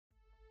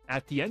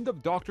At the end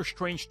of Doctor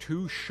Strange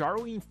 2,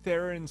 Charlene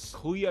Theron's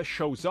Clea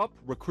shows up,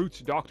 recruits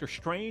Doctor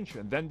Strange,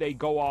 and then they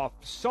go off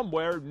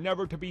somewhere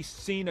never to be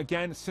seen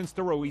again since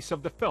the release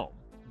of the film.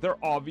 They're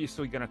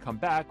obviously going to come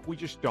back, we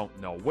just don't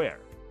know where.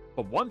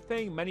 But one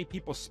thing many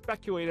people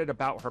speculated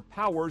about her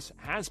powers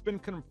has been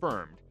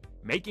confirmed,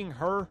 making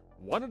her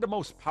one of the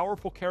most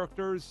powerful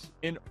characters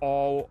in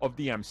all of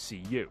the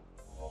MCU.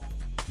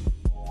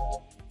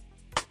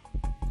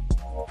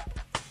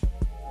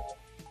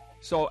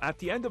 So at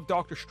the end of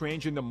Doctor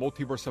Strange in the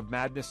Multiverse of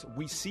Madness,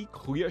 we see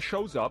Clea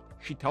shows up.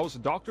 She tells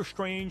Doctor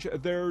Strange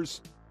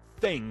there's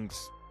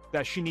things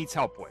that she needs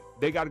help with.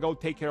 They gotta go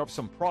take care of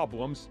some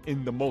problems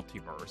in the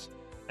multiverse.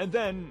 And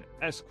then,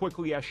 as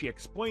quickly as she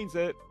explains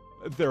it,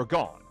 they're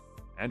gone.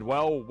 And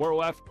well, we're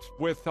left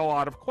with a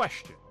lot of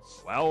questions.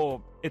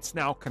 Well, it's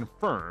now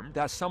confirmed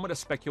that some of the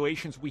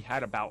speculations we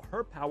had about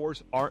her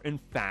powers are in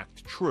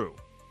fact true,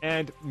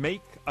 and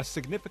make a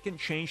significant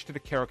change to the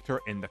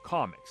character in the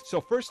comics. So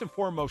first and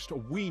foremost,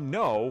 we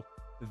know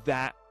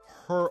that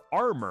her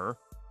armor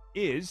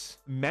is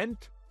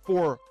meant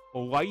for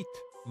light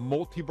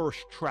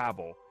multiverse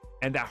travel,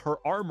 and that her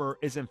armor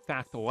is in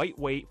fact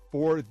lightweight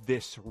for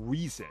this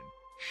reason.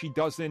 She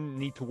doesn't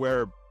need to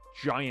wear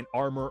giant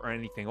armor or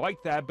anything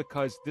like that,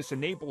 because this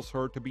enables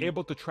her to be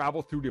able to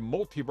travel through the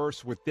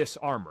multiverse with this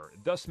armor,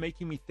 thus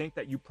making me think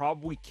that you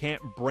probably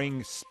can't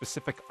bring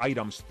specific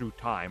items through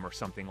time or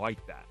something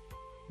like that.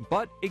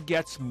 But it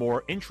gets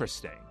more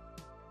interesting.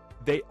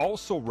 They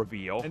also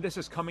reveal, and this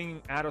is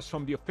coming at us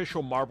from the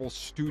official Marvel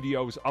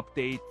Studios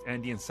update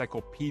and the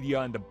encyclopedia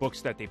and the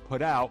books that they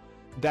put out,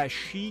 that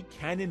she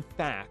can in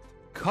fact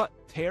cut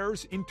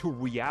tears into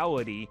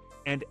reality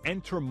and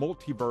enter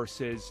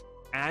multiverses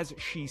as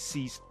she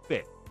sees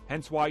fit,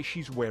 hence why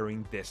she's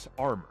wearing this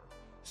armor.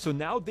 So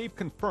now they've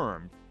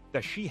confirmed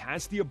that she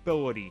has the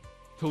ability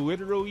to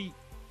literally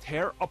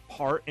tear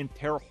apart and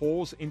tear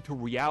holes into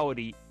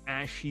reality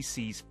as she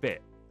sees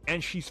fit,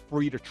 and she's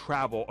free to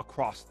travel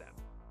across them.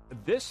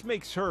 This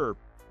makes her,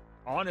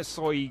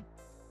 honestly,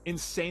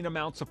 insane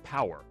amounts of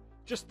power.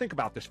 Just think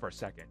about this for a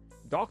second.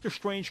 Doctor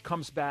Strange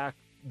comes back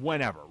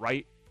whenever,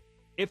 right?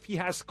 If he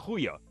has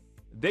Clea,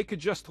 they could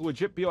just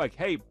legit be like,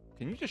 hey,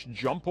 can you just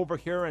jump over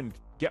here and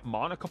get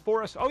Monica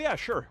for us? Oh yeah,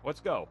 sure,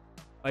 let's go.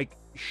 Like,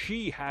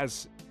 she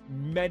has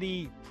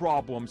many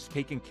problems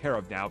taken care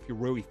of now if you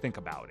really think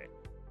about it.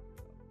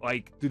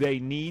 Like, do they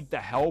need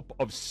the help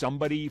of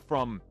somebody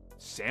from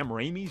Sam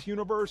Raimi's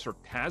universe or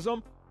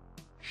TASM?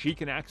 She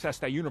can access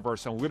that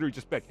universe and literally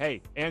just be like,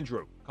 hey,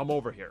 Andrew, come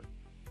over here.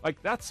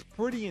 Like, that's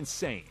pretty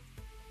insane.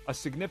 A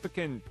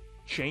significant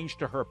change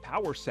to her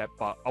power set,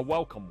 but a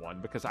welcome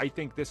one, because I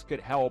think this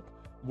could help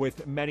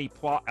with many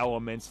plot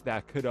elements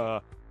that could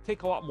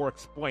take a lot more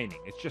explaining.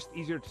 It's just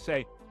easier to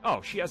say,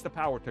 oh, she has the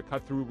power to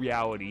cut through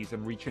realities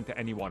and reach into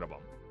any one of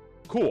them.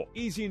 Cool.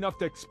 Easy enough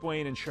to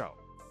explain and show.